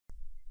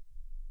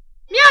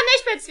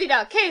bin's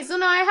wieder, okay, so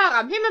neue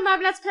Haram. Hier mit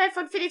meinem Let's Play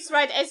von Felix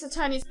Wright, Ace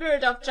Attorney,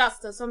 Spirit of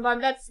Justice. Und beim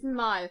letzten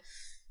Mal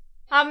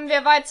haben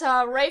wir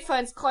weiter Rayfas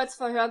ins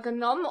Kreuzverhör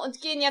genommen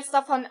und gehen jetzt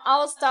davon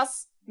aus,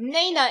 dass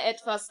Nena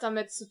etwas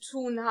damit zu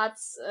tun hat,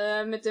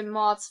 mit dem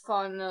Mord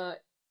von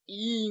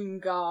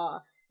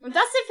Inga. Und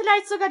dass sie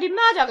vielleicht sogar die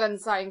Mörderin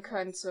sein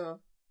könnte.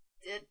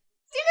 Die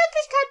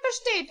Möglichkeit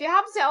besteht, wir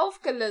haben sie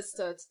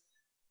aufgelistet.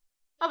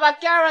 Aber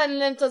Jahren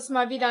nimmt uns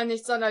mal wieder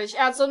nicht sonderlich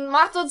ernst und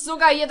macht uns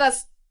sogar hier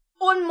das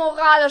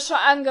unmoralische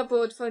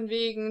Angebot von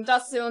wegen,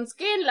 dass sie uns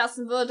gehen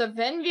lassen würde,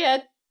 wenn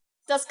wir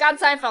das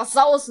Ganze einfach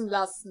sausen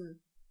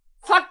lassen.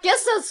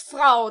 Vergiss es,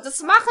 Frau,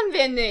 das machen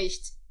wir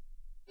nicht.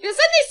 Wir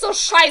sind nicht so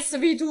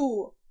scheiße wie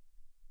du.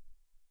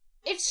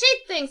 If she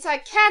thinks I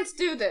can't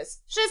do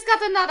this, she's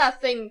got another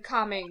thing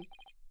coming.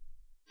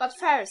 But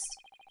first,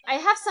 I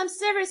have some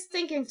serious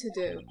thinking to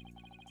do.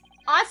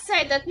 I'd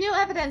say that new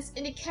evidence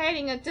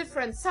indicating a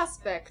different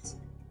suspect.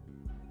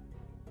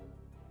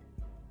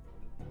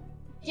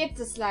 Gibt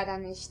es leider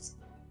nicht.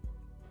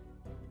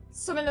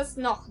 Zumindest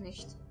noch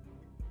nicht.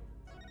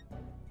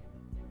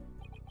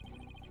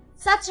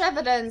 Such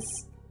evidence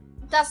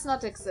does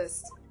not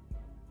exist.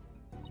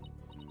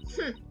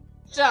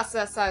 Just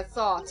as I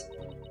thought.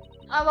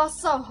 I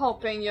was so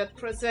hoping you'd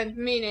present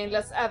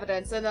meaningless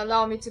evidence and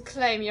allow me to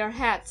claim your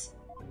head.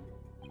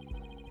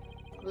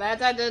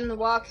 Glad I didn't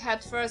walk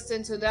headfirst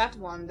into that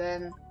one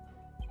then.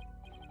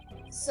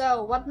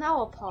 So, what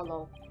now,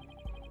 Apollo?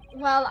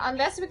 Well,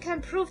 unless we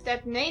can prove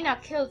that Nena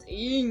killed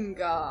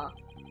Inga.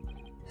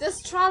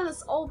 This trial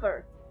is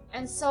over,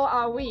 and so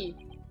are we.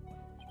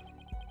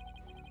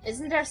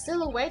 Isn't there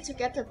still a way to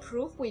get the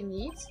proof we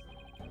need?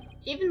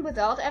 Even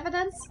without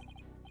evidence?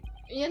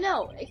 You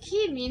know, a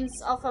key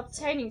means of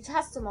obtaining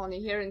testimony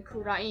here in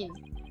Kurain.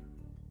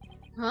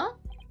 Huh?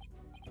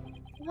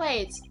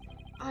 Wait,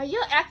 are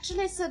you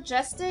actually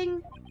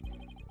suggesting?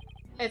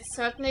 It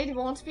certainly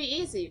won't be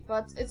easy,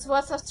 but it's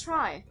worth a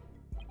try.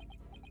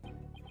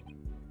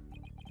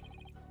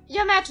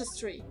 Your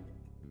Majesty,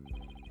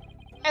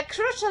 a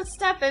crucial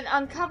step in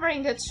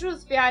uncovering the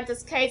truth behind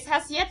this case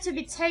has yet to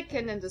be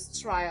taken in this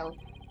trial.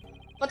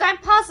 But I'm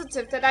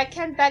positive that I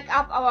can back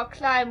up our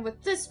claim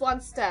with this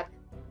one step.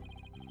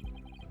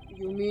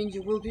 You mean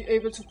you will be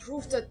able to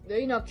prove that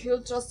Nena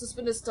killed Justice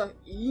Minister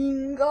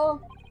Inga?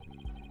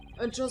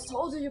 And just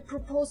how do you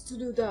propose to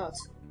do that?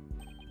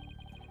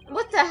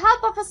 With the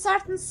help of a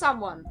certain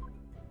someone.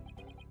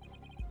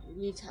 You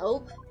need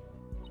help?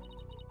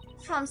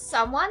 From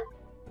someone?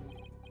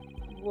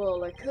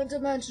 Well, I can't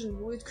imagine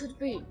who it could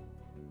be.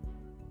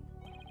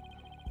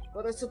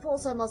 But I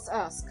suppose I must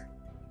ask.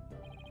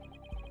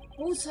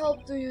 Whose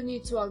help do you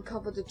need to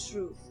uncover the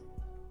truth?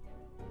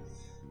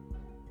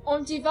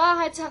 Um die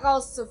Wahrheit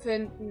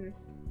herauszufinden,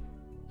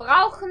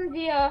 brauchen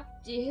wir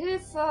die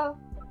Hilfe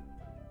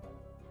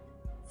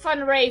von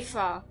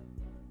Rayfas.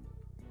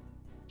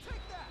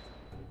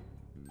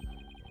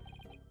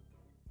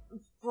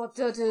 But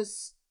that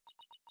is...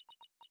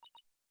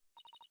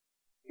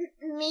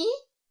 Me?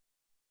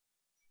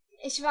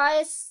 Ich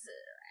weiß,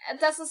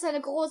 das ist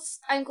ein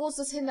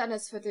großes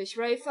Hindernis für dich,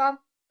 Rayfas,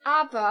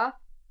 aber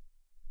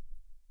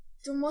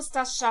du musst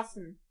das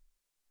schaffen.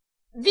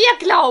 Wir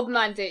glauben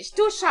an dich,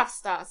 du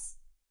schaffst das.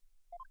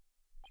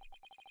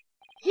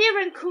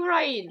 Here in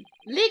Kurain,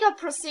 legal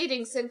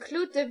proceedings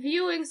include the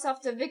viewings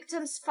of the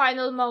victim's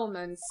final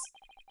moments.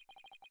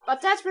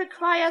 But that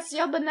requires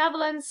your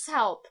benevolence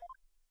help.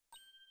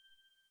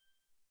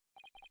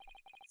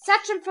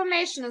 Such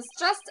information is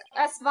just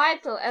as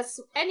vital as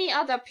any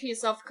other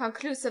piece of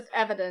conclusive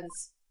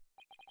evidence.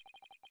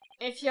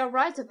 If you're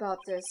right about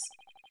this,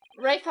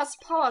 Rayfas'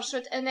 power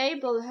should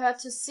enable her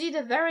to see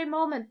the very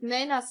moment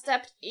Nena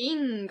stabbed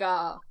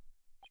Inga.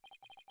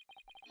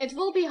 It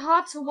will be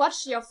hard to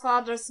watch your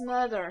father's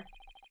murder,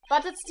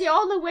 but it's the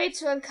only way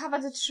to uncover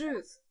the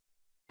truth.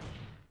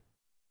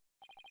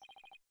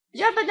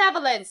 Your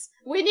benevolence!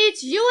 We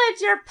need you and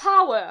your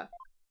power!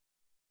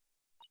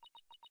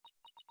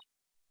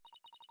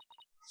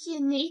 You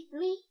need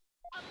me?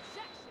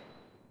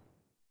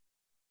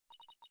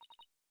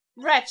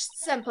 Wretched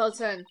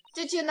simpleton!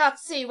 Did you not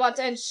see what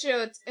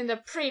ensued in the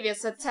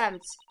previous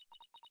attempt?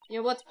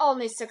 You would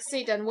only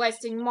succeed in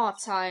wasting more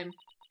time.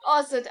 Or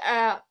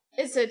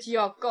is it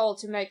your goal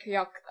to make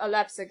your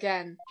lapse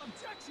again?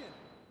 Objection!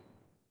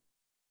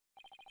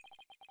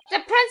 The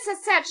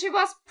princess said she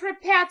was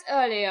prepared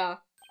earlier.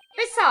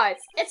 Besides,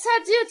 it's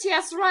her duty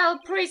as royal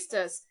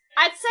priestess.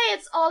 I'd say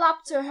it's all up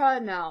to her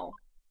now.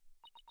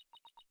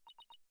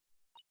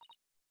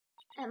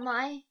 Am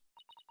I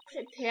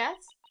prepared?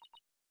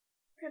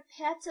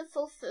 Prepared to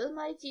fulfill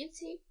my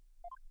duty?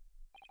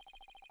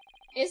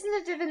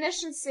 Isn't a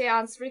divination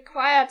seance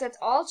required at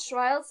all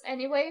trials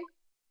anyway?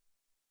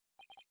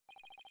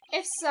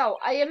 If so,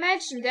 I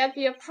imagine there'd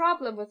be a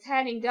problem with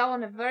handing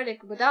down a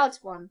verdict without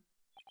one.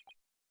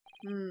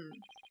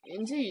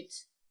 Indeed.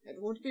 It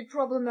would be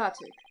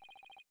problematic.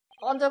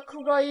 Under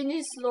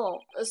Kurainese law,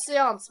 a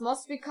seance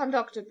must be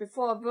conducted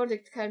before a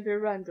verdict can be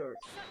rendered.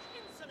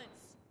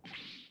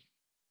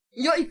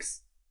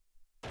 Yikes!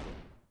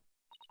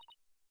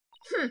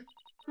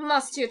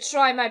 Must you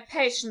try my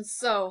patience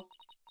so?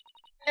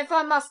 If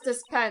I must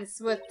dispense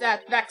with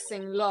that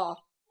vexing law,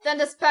 then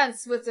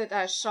dispense with it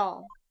I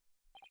shall.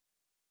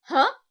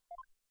 Huh?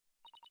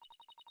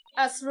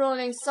 As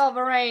ruling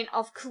sovereign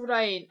of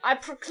Kurain, I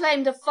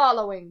proclaim the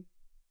following.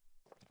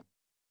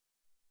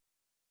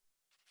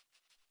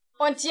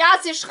 Und ja,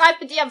 sie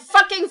schreibt mit ihrem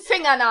fucking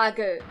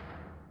Fingernagel.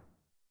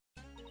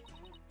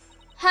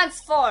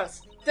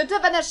 Henceforth, the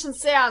divination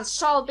seance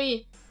shall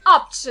be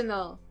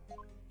optional.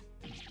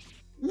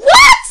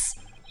 What?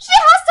 She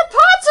has the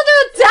power to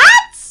do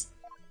that?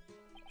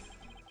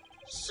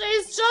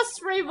 She's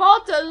just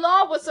revoked the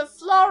law with a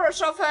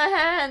flourish of her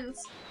hand.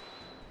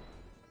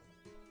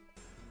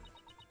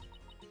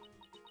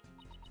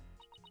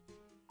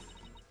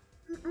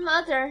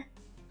 Mother,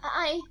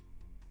 I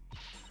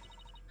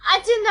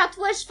did not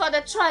wish for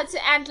the trial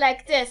to end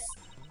like this.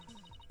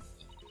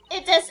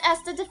 It is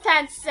as the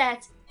defense said.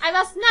 I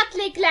must not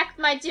neglect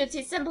my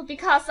duty simply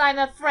because I'm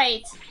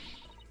afraid.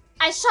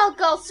 I shall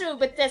go through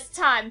with this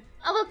time.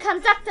 I will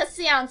conduct the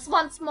seance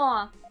once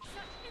more.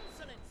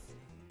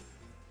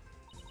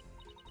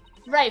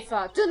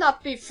 Rayfas, do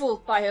not be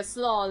fooled by his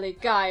lawly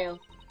guile.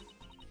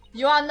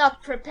 You are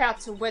not prepared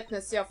to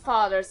witness your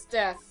father's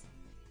death.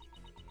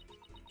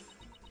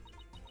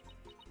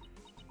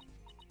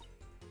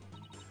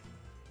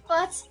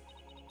 But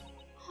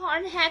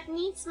Hornhead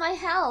needs my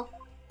help.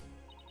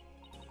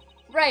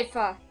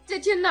 Rayfas,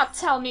 did you not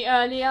tell me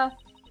earlier?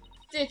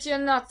 Did you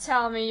not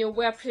tell me you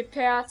were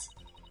prepared?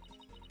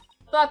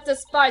 But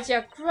despite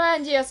your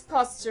grandiose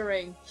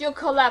posturing, you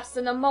collapsed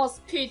in the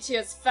most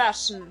piteous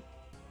fashion.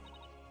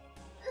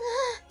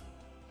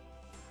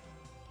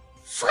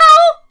 Frau,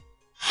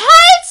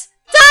 halt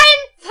dein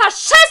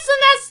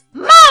verschissenes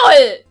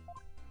Maul!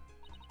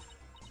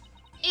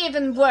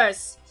 Even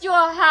worse, you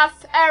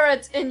have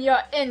erred in your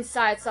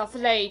insights of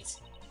late.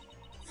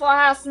 For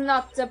has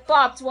not the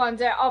barbed one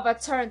there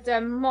overturned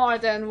them more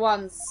than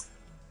once?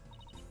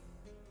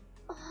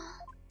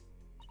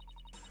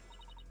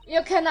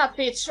 You cannot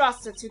be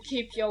trusted to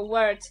keep your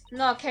word,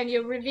 nor can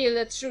you reveal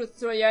the truth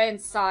through your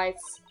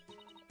insights.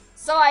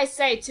 So I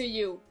say to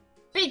you,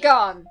 be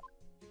gone!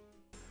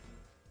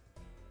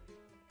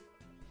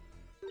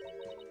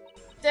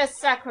 This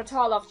sacred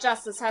hall of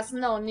justice has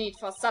no need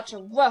for such a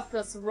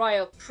worthless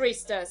royal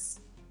priestess.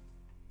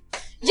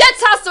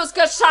 Jetzt hast du's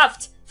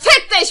geschafft!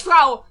 Fick dich,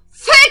 Frau!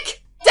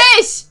 Fick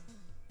dich!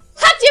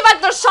 Hat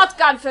jemand eine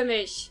Shotgun für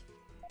mich?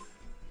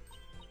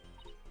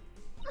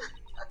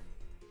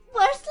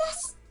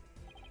 Worthless?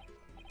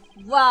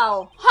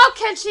 Wow, how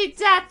can she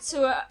that to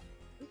her?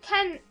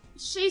 Can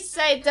she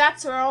say that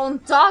to her own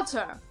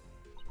daughter?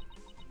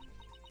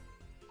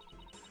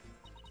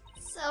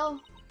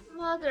 So,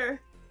 Mother,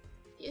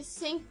 you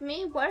think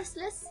me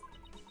worthless?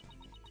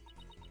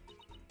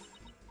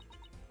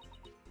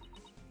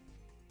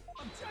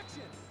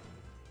 Objection.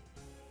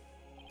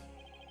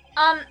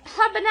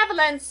 Her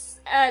benevolence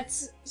that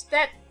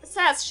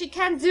says she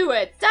can do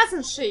it,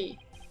 doesn't she?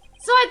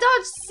 So I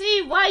don't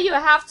see why you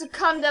have to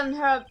condemn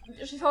her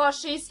before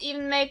she's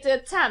even made the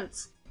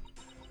attempt.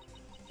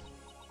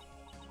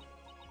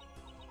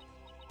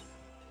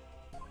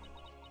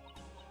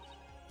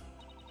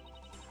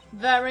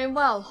 Very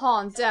well,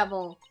 horned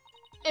devil.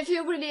 If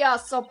you really are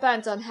so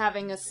bent on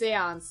having a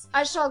seance,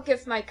 I shall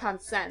give my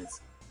consent.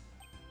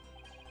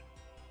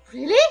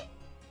 Really?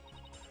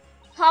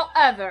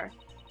 However,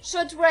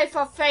 should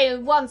Rayfas fail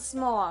once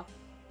more,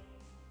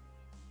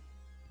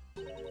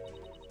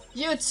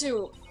 you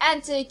two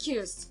and the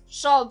accused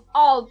shall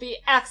all be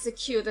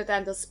executed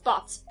on the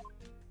spot.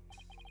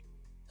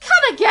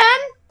 Come again?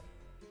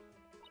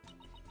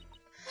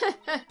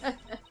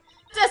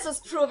 This is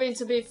proving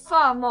to be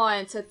far more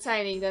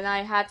entertaining than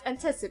I had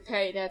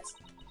anticipated.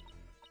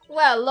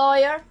 Well,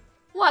 lawyer,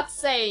 what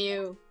say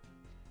you?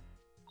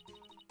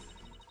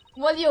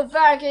 Will you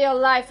wager your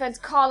life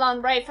and call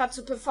on Rayfas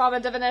to perform a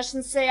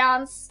divination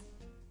seance?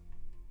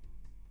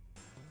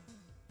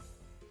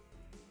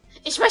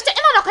 Ich möchte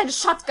immer noch eine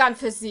Shotgun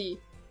für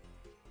sie.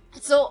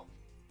 Also...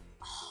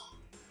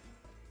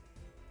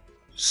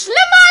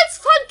 Schlimmer als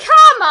von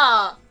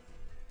Karma!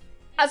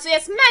 Also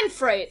jetzt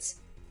Manfred.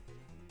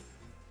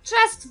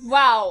 Just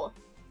wow.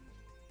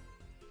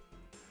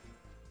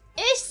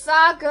 Ich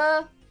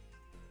sage...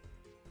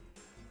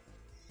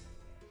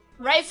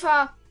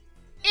 Rayfas,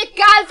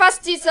 egal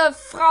was diese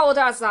Frau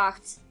da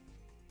sagt.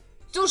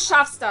 Du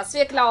schaffst das,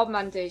 wir glauben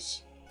an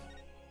dich.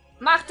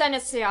 Mach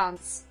deine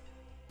Seance.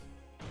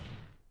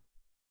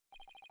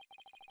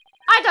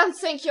 I don't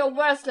think you're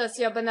worthless,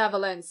 your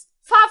benevolence.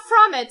 Far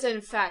from it,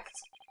 in fact.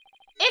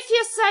 If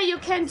you say you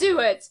can do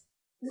it,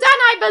 then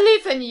I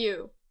believe in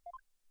you.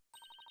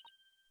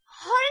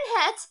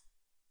 Hornhead,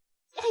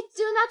 I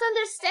do not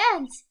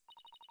understand.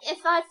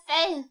 If I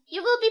fail,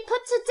 you will be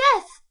put to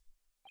death.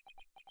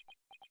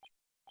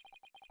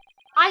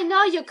 I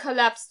know you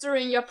collapsed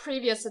during your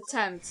previous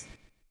attempt.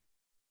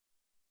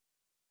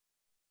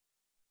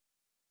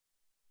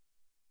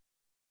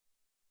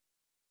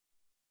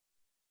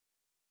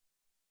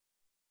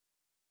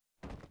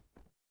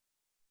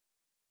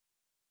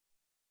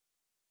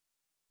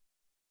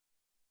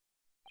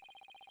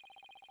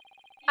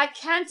 I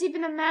can't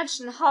even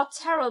imagine how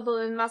terrible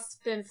it must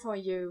have been for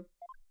you.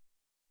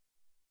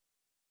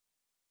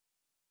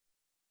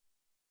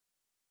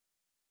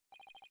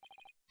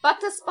 But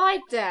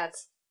despite that,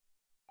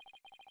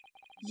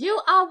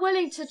 you are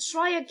willing to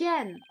try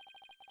again.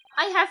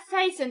 I have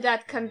faith in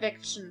that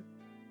conviction,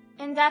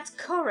 in that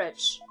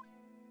courage.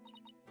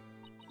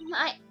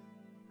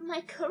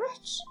 My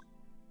courage?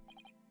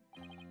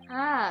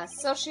 Ah,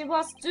 so she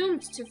was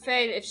doomed to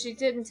fail if she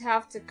didn't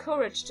have the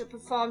courage to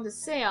perform the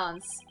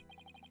seance.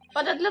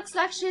 But it looks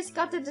like she's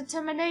got the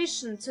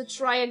determination to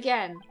try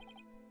again.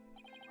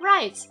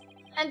 Right,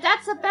 and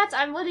that's a bet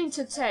I'm willing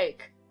to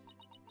take.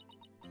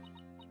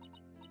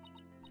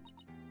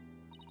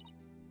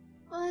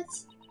 But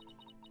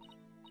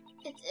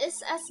it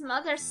is as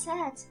Mother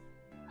said.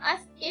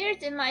 I've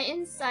erred in my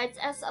insights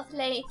as of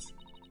late.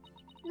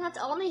 Not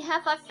only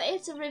have I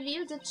failed to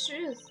reveal the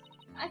truth,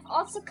 I've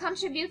also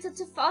contributed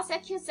to false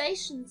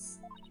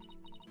accusations.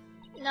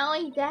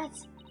 Knowing that,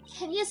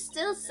 can you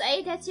still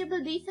say that you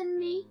believe in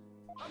me?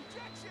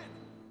 Objection!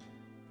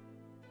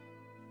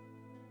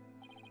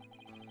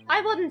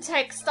 I wouldn't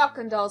take stock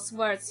in those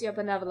words, Your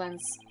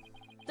Benevolence.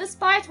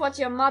 Despite what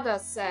your mother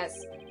says,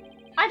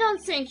 I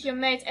don't think you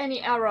made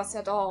any errors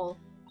at all.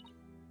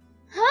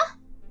 Huh?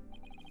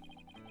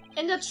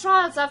 In the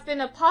trials I've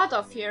been a part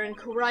of here in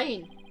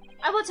Khurain,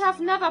 I would have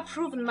never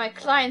proven my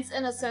client's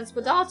innocence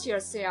without your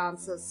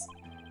seances.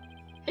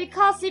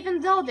 Because even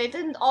though they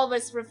didn't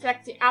always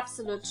reflect the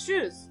absolute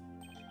truth,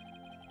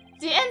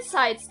 the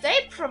insights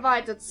they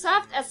provided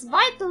served as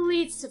vital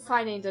leads to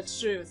finding the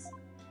truth.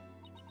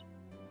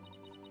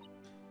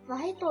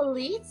 Vital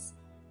leads?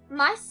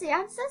 My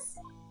seances?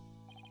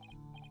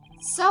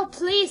 So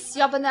please,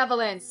 Your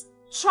Benevolence,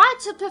 try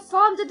to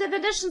perform the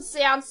divination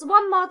seance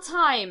one more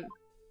time.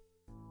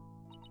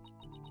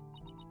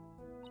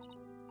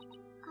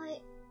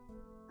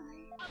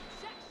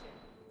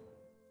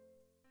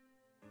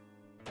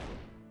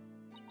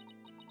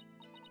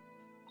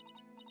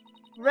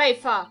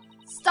 Rayfas,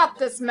 stop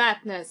this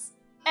madness.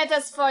 It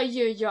is for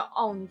you, your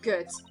own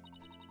good.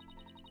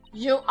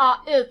 You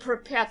are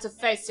ill-prepared to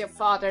face your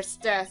father's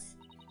death.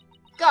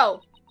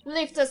 Go,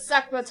 leave the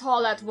sacred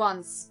hall at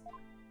once.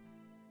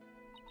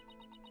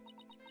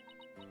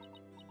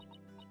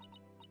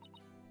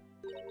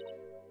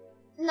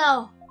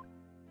 No.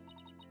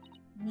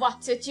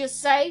 What did you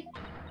say?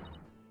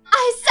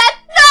 I said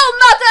no,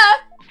 Mother!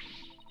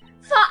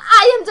 For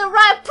I am the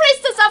royal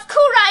priestess of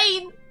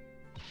Khurain!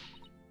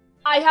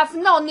 I have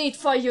no need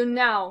for you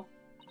now.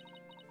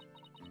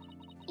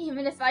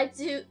 Even if I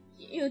do,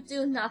 you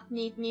do not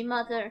need me,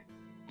 Mother.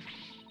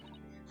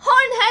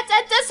 Hornhead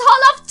and this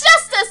Hall of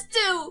Justice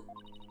do!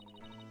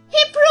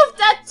 He proved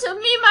that to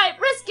me by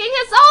risking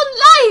his own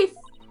life!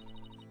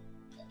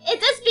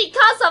 It is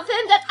because of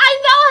him that I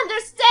now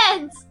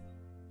understand!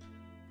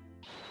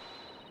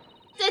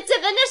 The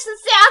divination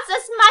seance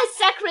is my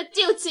sacred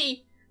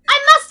duty! I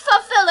must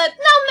fulfill it,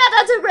 no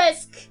matter the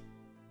risk!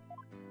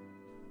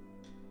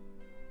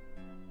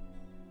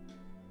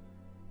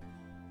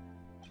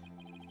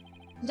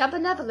 Your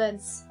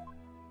Benevolence.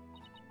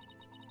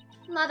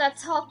 Mother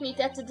taught me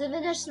that the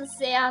divination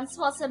seance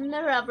was a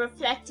mirror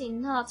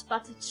reflecting naught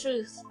but the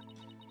truth.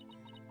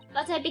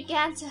 But I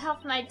began to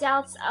have my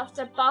doubts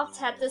after Bob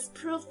had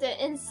disproved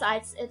the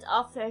insights it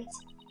offered.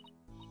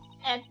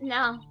 And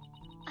now,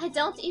 I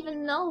don't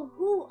even know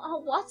who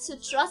or what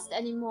to trust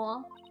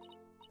anymore.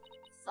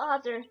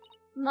 Father,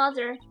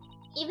 Mother,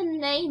 even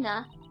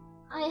Nana,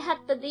 I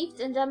had believed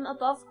in them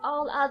above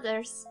all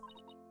others.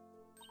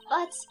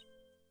 But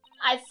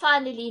I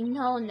finally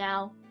know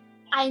now.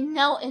 I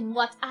know in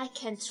what I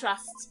can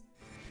trust.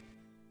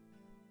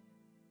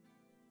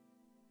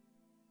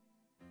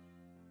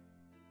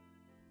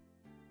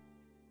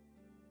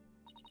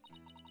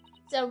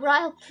 The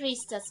royal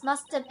priestess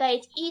must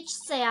debate each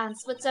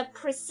seance with the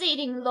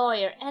preceding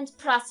lawyer and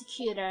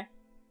prosecutor.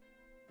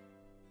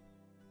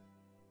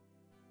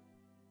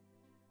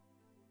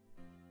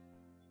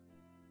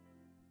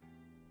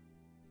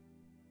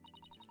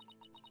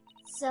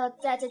 So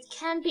that it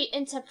can be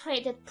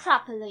interpreted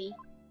properly.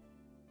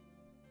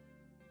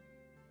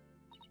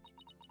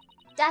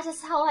 That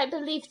is how I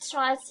believe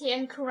trials here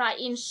in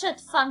Khurain should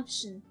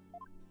function.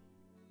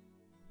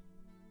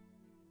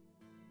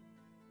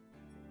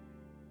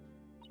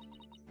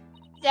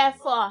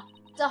 Therefore,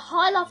 the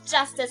Hall of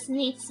Justice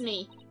needs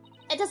me.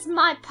 It is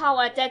my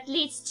power that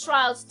leads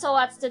trials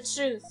towards the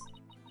truth.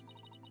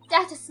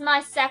 That is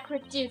my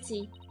sacred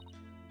duty,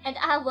 and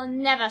I will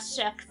never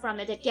shirk from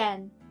it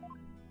again.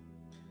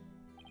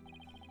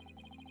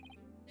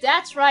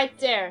 That right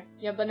there,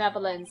 Your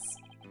Benevolence,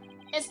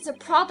 is the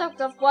product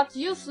of what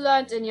you've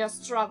learned in your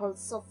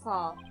struggles so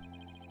far.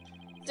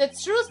 The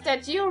truth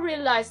that you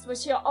realized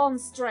with your own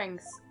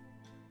strength.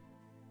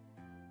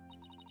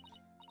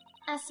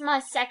 As my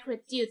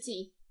sacred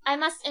duty, I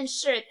must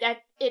ensure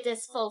that it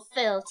is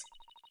fulfilled.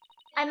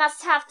 I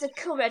must have the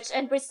courage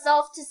and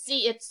resolve to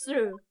see it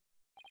through.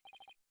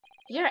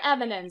 Your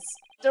Eminence,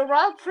 the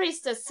royal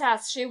priestess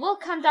says she will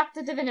conduct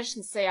the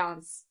divination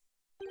seance.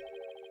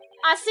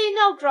 I see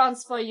no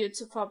grounds for you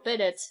to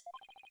forbid it.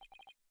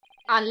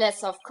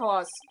 Unless, of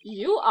course,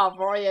 you are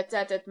worried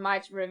that it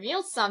might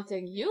reveal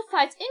something you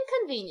find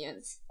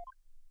inconvenient.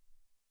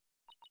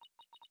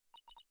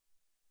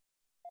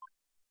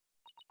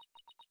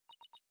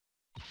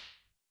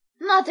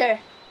 Mother,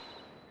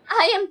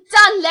 I am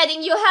done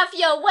letting you have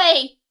your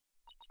way!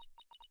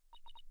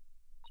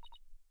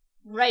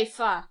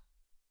 Rayfas,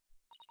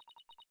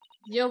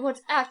 you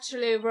would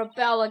actually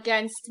rebel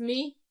against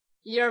me,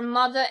 your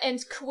mother and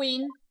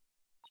queen?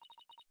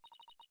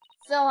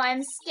 Though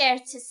I'm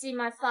scared to see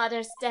my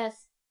father's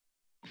death,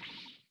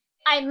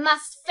 I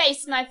must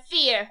face my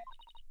fear.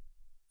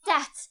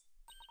 That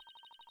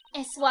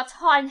is what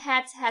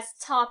Hornhead has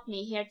taught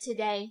me here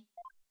today.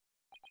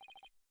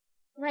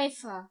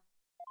 Rayfas.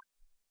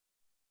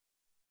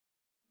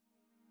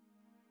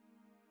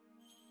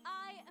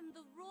 I am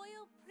the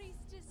royal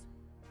priestess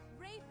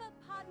Rayfas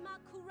Padma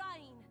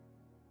Kurain.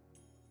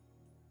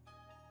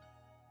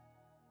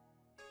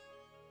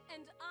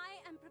 And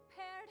I am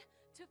prepared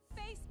to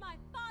face my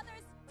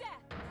father's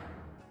death.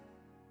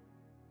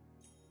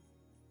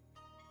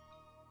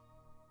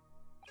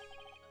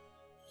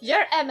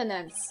 Your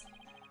Eminence,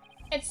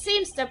 it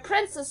seems the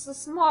princess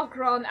is more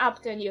grown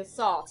up than you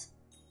thought.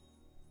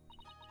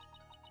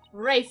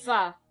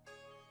 Rayfas.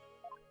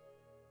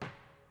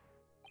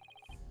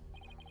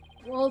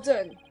 Well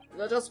then,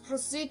 let us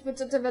proceed with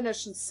the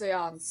divination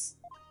seance.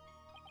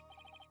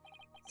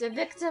 The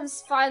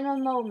victim's final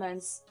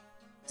moments.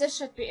 This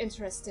should be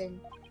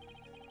interesting.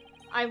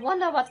 I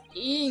wonder what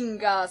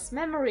Inga's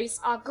memories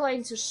are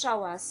going to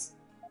show us.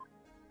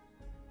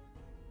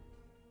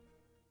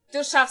 Du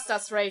schaffst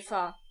das,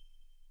 Rayfas.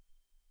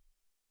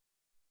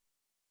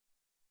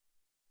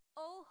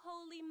 O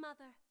Holy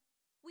Mother,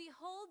 we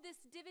hold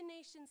this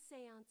divination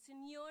seance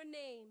in your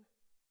name.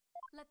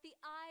 Let the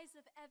eyes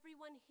of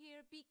everyone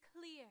here be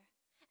clear,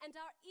 and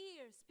our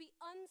ears be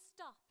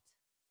unstopped.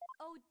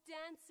 O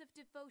dance of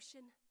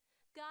devotion,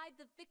 guide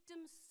the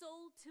victim's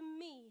soul to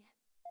me,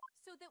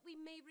 so that we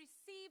may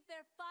receive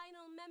their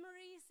final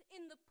memories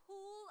in the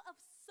pool of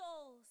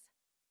souls.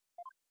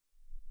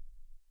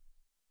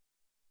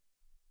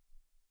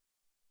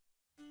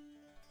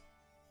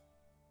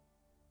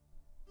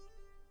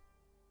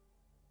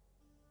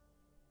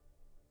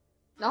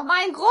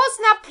 Nochmal einen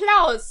großen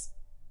Applaus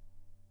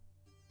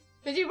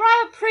für die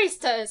Royal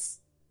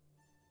Priestess.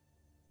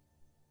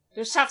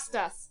 Du schaffst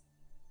das.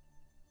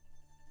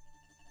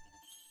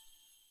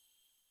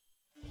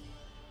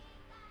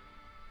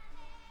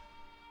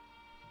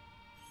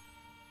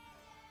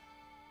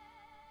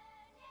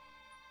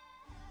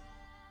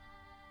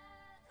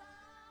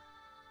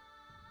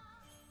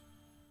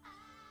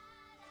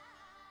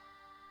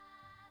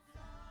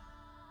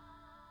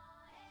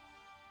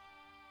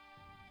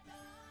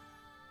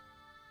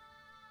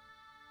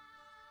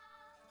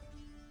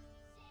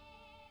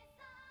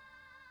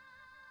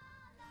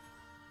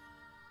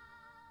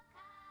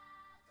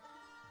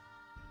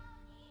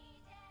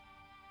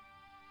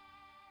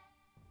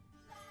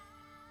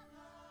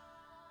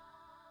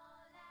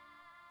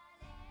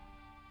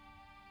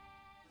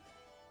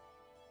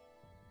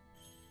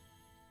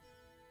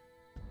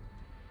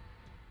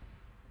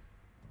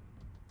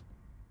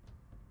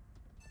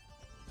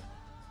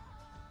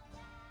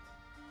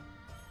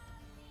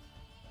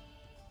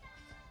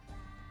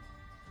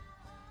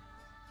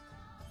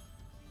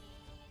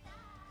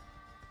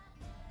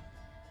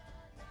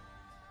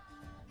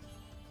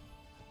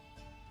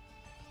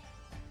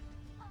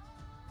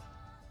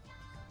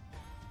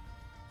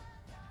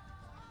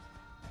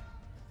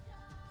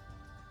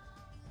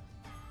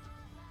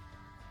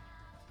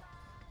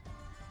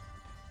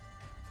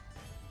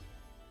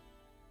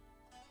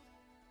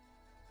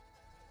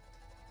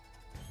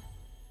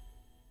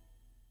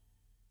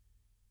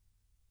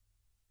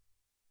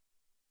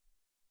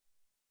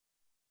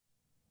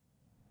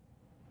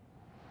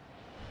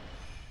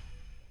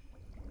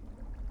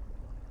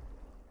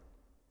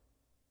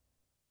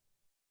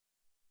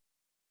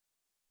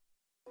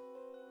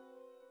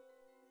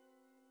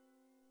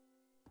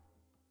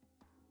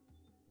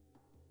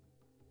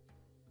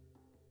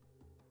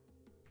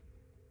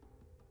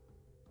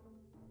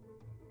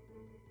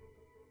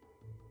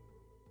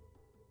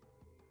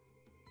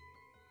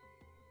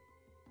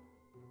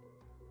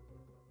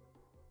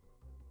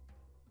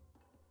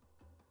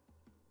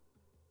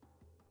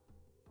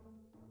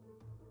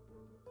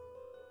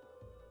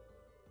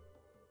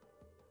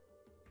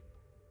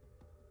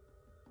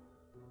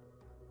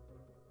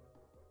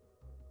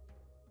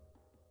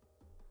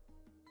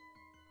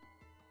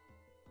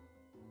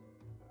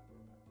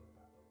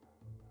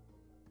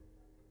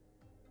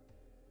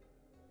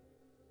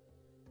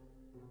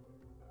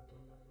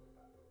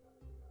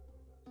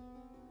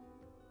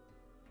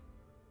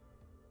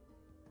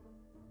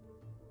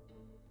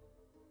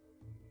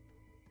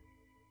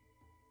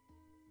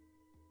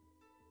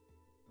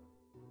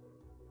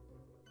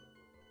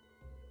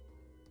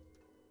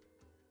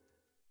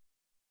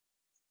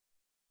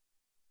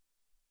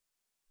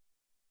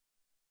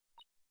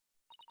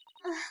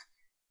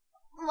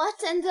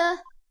 What in the...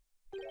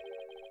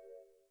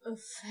 A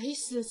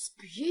faceless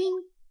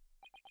being?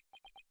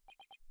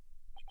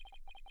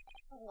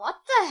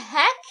 What the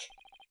heck?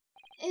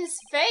 His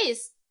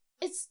face.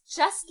 It's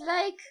just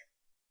like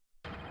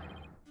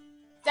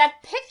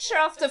that picture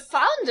of the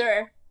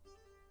founder.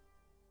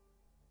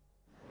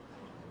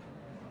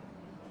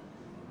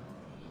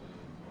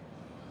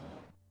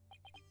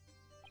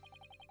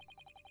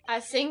 I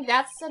think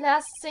that's the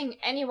last thing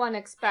anyone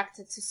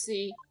expected to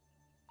see.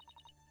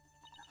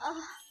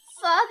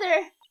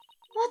 Father,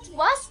 what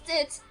was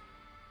it?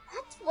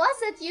 What was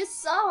it you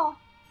saw?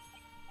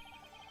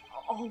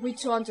 Are we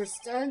to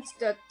understand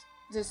that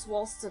this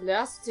was the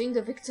last thing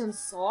the victim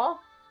saw?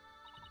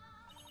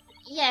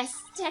 Yes,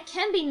 there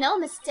can be no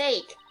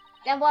mistake.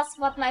 That was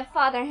what my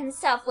father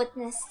himself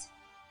witnessed.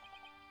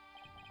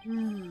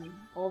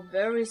 Oh,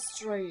 very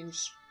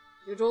strange.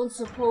 You don't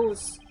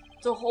suppose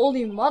the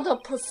Holy Mother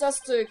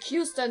possessed the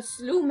accused and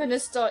slew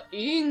Minister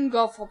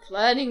Inga for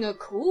planning a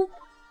coup?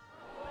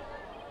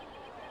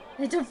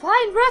 The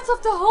divine wrath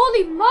of the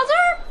Holy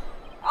Mother?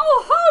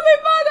 Oh,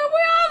 Holy Mother,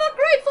 we are ever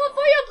grateful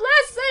for your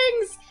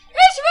blessings!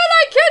 Ich will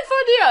ein Kind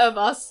von dir!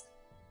 Was?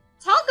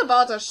 Talk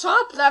about a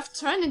sharp left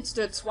turn into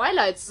the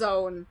Twilight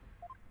Zone.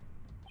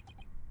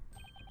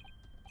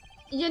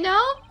 You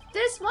know,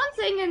 there's one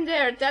thing in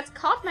there that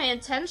caught my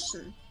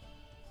attention.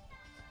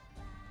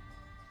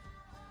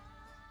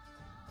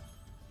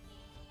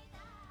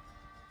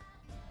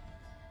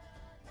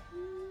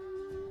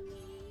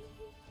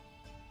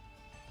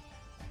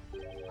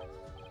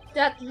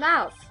 That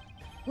laugh.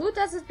 Who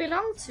does it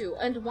belong to,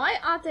 and why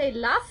are they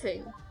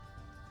laughing?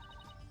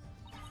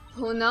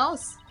 Who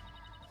knows?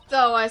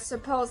 Though I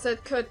suppose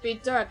it could be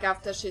Dirk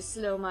after she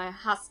slew my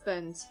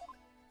husband.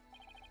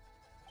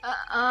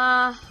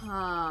 But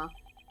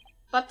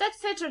that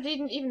figure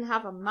didn't even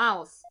have a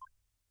mouth.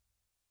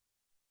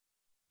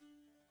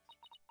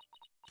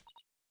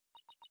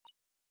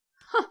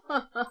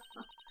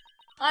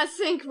 I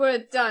think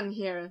we're done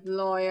here,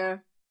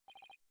 lawyer.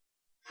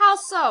 How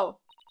so?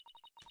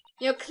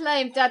 You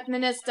claimed that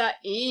Minister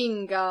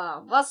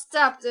Inga was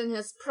stabbed in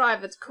his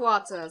private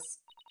quarters,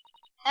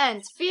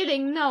 and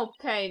feeling no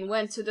pain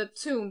went to the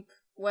tomb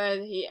where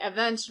he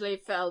eventually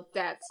fell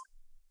dead.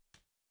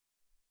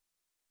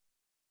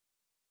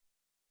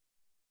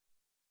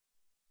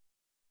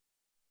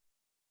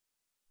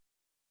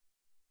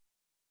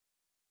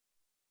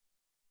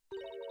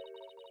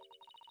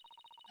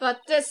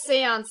 But this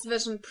seance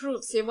vision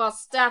proves he was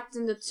stabbed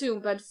in the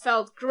tomb and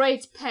felt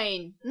great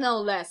pain, no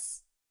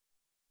less.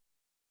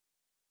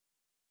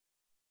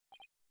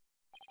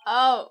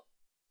 Oh,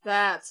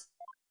 that.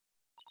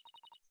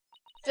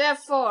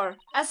 Therefore,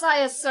 as I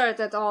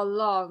asserted all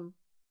along,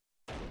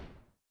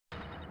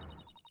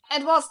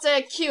 it was the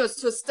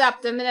accused who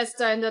stabbed the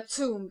minister in the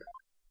tomb.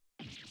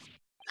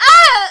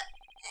 Ah!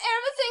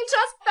 Everything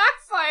just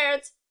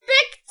backfired!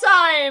 Big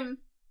time!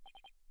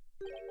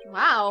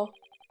 Wow.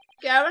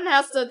 Garen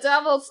has the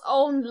devil's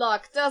own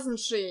luck, doesn't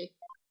she?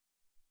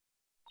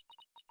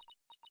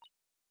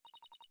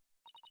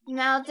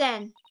 Now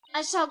then,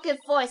 I shall give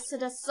voice to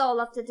the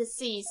soul of the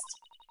deceased.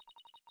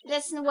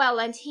 Listen well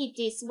and heed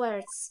these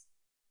words.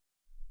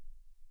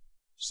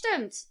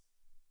 Stimmt,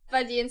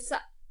 weil die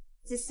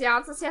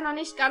Seance ist ja noch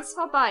nicht ganz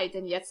vorbei,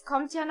 denn jetzt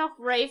kommt ja noch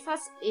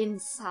Rayfas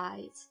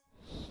Inside.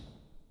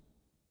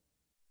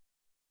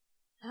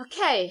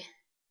 Okay.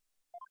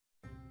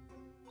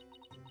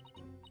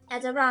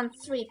 At around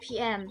 3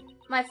 p.m.,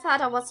 my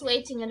father was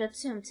waiting in the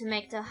tomb to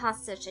make the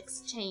hostage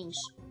exchange.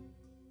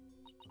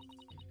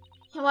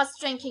 He was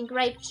drinking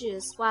grape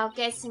juice while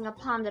gazing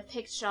upon the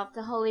picture of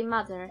the Holy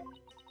Mother.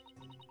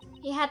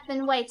 He had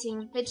been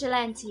waiting,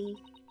 vigilante,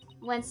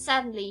 when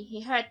suddenly he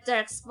heard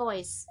Dirk's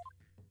voice.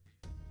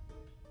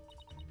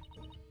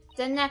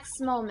 The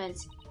next moment,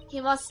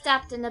 he was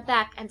stabbed in the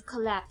back and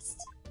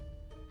collapsed.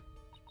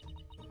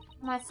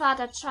 My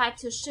father tried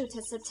to shoot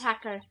his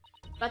attacker,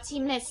 but he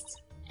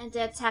missed, and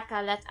the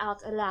attacker let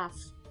out a laugh.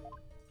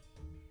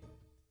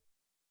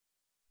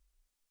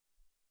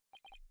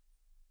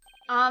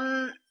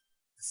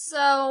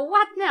 So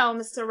what now,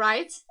 Mr.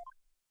 Wright?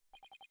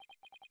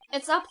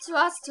 It's up to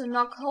us to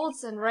knock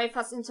holes in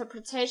Rayfas'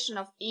 interpretation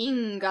of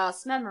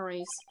Inga's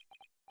memories.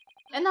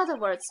 In other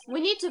words,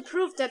 we need to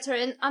prove that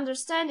her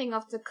understanding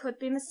of the could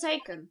be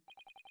mistaken.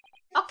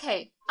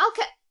 Okay,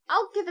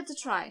 I'll give it a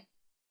try.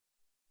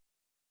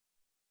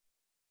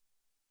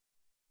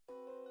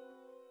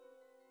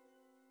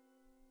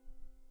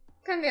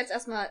 Können wir jetzt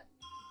erstmal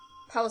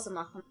Pause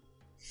machen.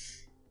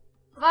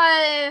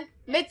 Weil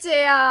mit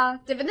der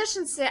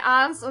Divination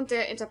Seance und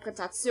der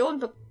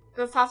Interpretation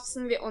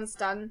befassen wir uns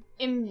dann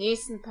im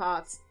nächsten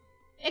Part.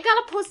 Egal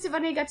ob positiv oder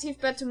negativ,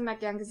 Bewertung immer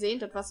gern gesehen,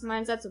 dort was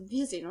mein Satz und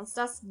wir sehen uns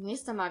das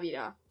nächste Mal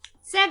wieder.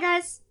 Sehr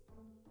geil!